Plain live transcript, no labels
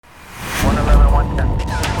Training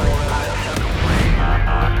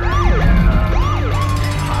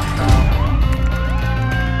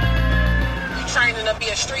to be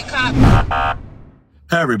a street cop.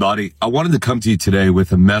 Hey everybody, I wanted to come to you today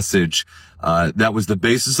with a message that was the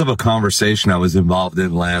basis of a conversation I was involved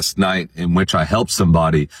in last night in which I helped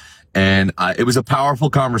somebody. And it was a powerful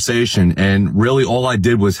conversation, and really all I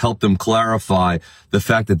did was help them clarify the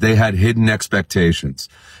fact that they had hidden expectations.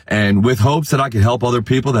 And with hopes that I could help other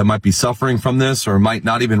people that might be suffering from this or might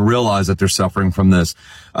not even realize that they're suffering from this,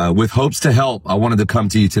 with hopes to help, I wanted to come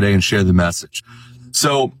to you today and share the message.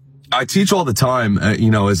 So I teach all the time,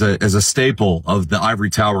 as a staple of the Ivory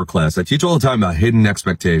Tower class, I teach all the time about hidden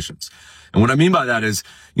expectations. And what I mean by that is,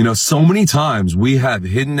 so many times we have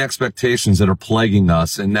hidden expectations that are plaguing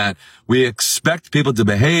us, and that we expect people to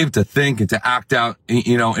behave, to think, and to act out,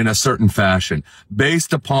 in a certain fashion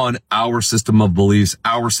based upon our system of beliefs,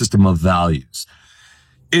 our system of values.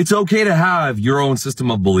 It's okay to have your own system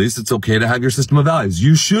of beliefs. It's okay to have your system of values.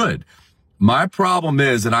 You should. My problem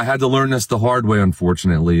is, and I had to learn this the hard way,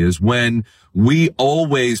 unfortunately, is when we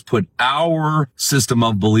always put our system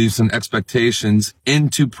of beliefs and expectations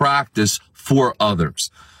into practice for others.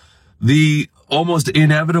 The almost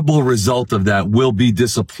inevitable result of that will be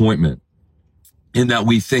disappointment, in that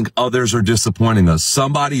we think others are disappointing us.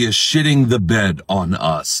 Somebody is shitting the bed on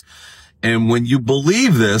us. And when you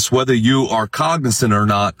believe this, whether you are cognizant or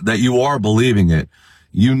not that you are believing it,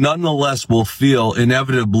 you nonetheless will feel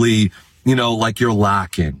inevitably like you're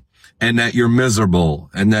lacking, and that you're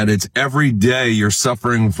miserable, and that it's every day you're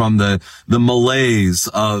suffering from the malaise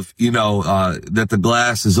of, that the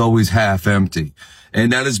glass is always half empty.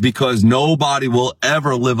 And that is because nobody will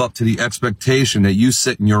ever live up to the expectation that you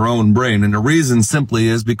sit in your own brain. And the reason simply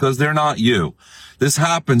is because they're not you. This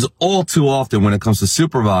happens all too often when it comes to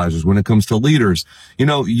supervisors, when it comes to leaders.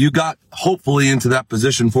 You got hopefully into that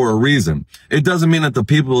position for a reason. It doesn't mean that the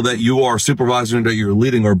people that you are supervising, that you're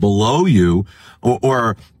leading, are below you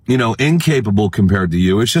or incapable compared to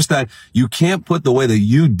you. It's just that you can't put the way that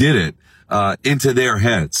you did it into their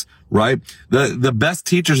heads, right? The best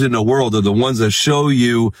teachers in the world are the ones that show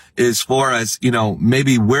you as far as,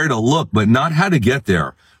 maybe where to look, but not how to get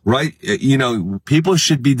there. Right? People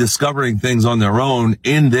should be discovering things on their own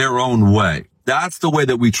in their own way. That's the way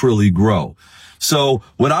that we truly grow. So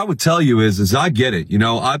what I would tell you is I get it.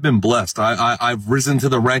 I've been blessed. I've risen to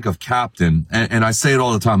the rank of captain, and I say it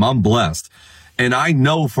all the time. I'm blessed. And I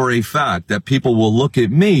know for a fact that people will look at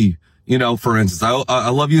me, for instance, I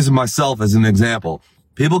love using myself as an example.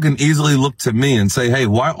 People can easily look to me and say, hey,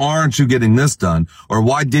 why aren't you getting this done? Or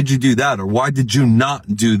why did you do that? Or why did you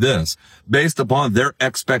not do this? Based upon their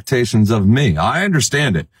expectations of me. I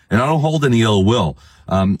understand it, and I don't hold any ill will.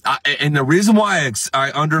 And the reason why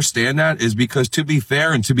I understand that is because, to be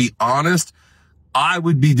fair and to be honest, I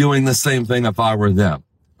would be doing the same thing if I were them.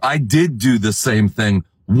 I did do the same thing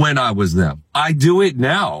when I was them. I do it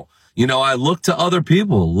now. I look to other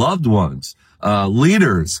people, loved ones,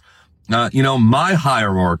 leaders, my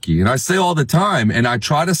hierarchy. And I say all the time, and I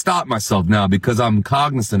try to stop myself now because I'm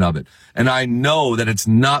cognizant of it. And I know that it's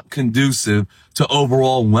not conducive to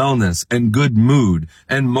overall wellness and good mood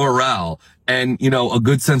and morale and, a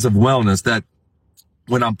good sense of wellness, that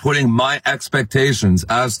when I'm putting my expectations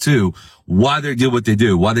as to why they do what they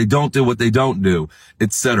do, why they don't do what they don't do,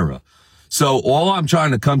 etc. So all I'm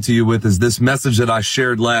trying to come to you with is this message that I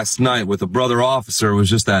shared last night with a brother officer. Was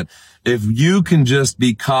just that if you can just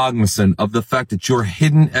be cognizant of the fact that your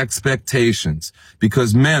hidden expectations,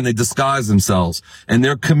 because man, they disguise themselves and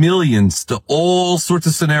they're chameleons to all sorts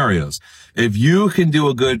of scenarios. If you can do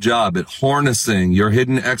a good job at harnessing your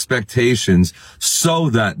hidden expectations so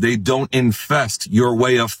that they don't infest your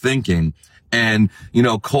way of thinking and,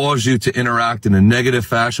 cause you to interact in a negative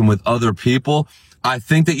fashion with other people, I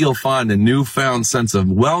think that you'll find a newfound sense of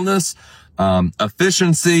wellness,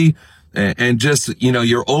 efficiency, and just,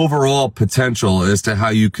 your overall potential as to how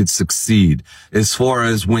you could succeed, as far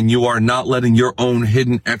as when you are not letting your own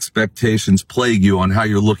hidden expectations plague you on how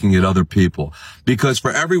you're looking at other people. Because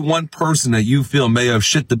for every one person that you feel may have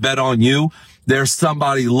shit the bed on you, there's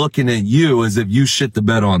somebody looking at you as if you shit the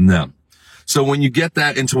bed on them. So when you get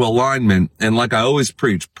that into alignment, and like I always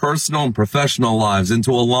preach, personal and professional lives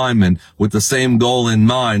into alignment with the same goal in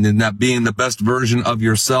mind, and that being the best version of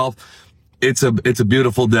yourself, it's a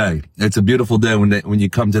beautiful day. It's a beautiful day when you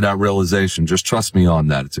come to that realization. Just trust me on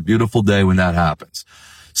that. It's a beautiful day when that happens.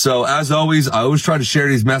 So as always, I always try to share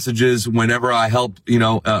these messages whenever I help,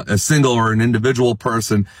 a single or an individual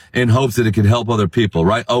person in hopes that it could help other people,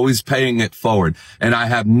 right? Always paying it forward. And I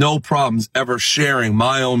have no problems ever sharing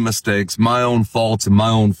my own mistakes, my own faults, and my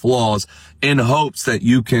own flaws in hopes that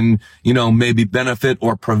you can, maybe benefit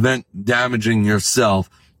or prevent damaging yourself,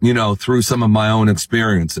 through some of my own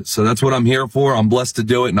experiences. So that's what I'm here for. I'm blessed to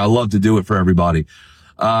do it, and I love to do it for everybody.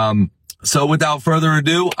 So without further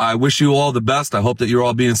ado, I wish you all the best. I hope that you're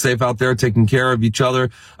all being safe out there, taking care of each other.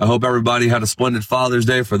 I hope everybody had a splendid Father's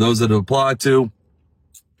Day for those that have applied to.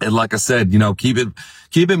 And like I said, keep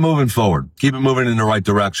it moving forward. Keep it moving in the right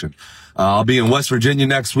direction. I'll be in West Virginia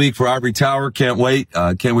next week for Ivory Tower. Can't wait.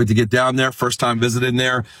 Can't wait to get down there. First time visiting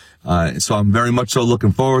there. So I'm very much so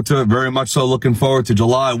looking forward to it. Very much so looking forward to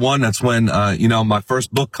July 1. That's when, my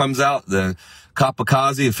first book comes out. The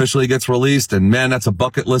Kapakazi officially gets released. And man, that's a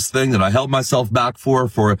bucket list thing that I held myself back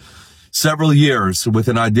for several years with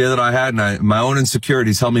an idea that I had, and my own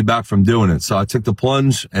insecurities held me back from doing it. So I took the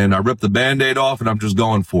plunge and I ripped the Band-Aid off, and I'm just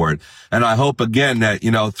going for it. And I hope again that,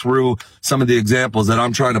 through some of the examples that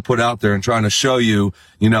I'm trying to put out there and trying to show you,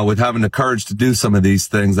 with having the courage to do some of these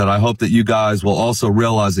things, that I hope that you guys will also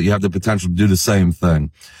realize that you have the potential to do the same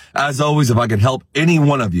thing. As always, if I could help any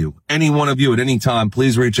one of you at any time,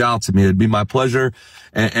 please reach out to me. It'd be my pleasure.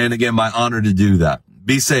 And again, my honor to do that.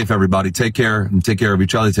 Be safe, everybody. Take care, and take care of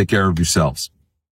each other. Take care of yourselves.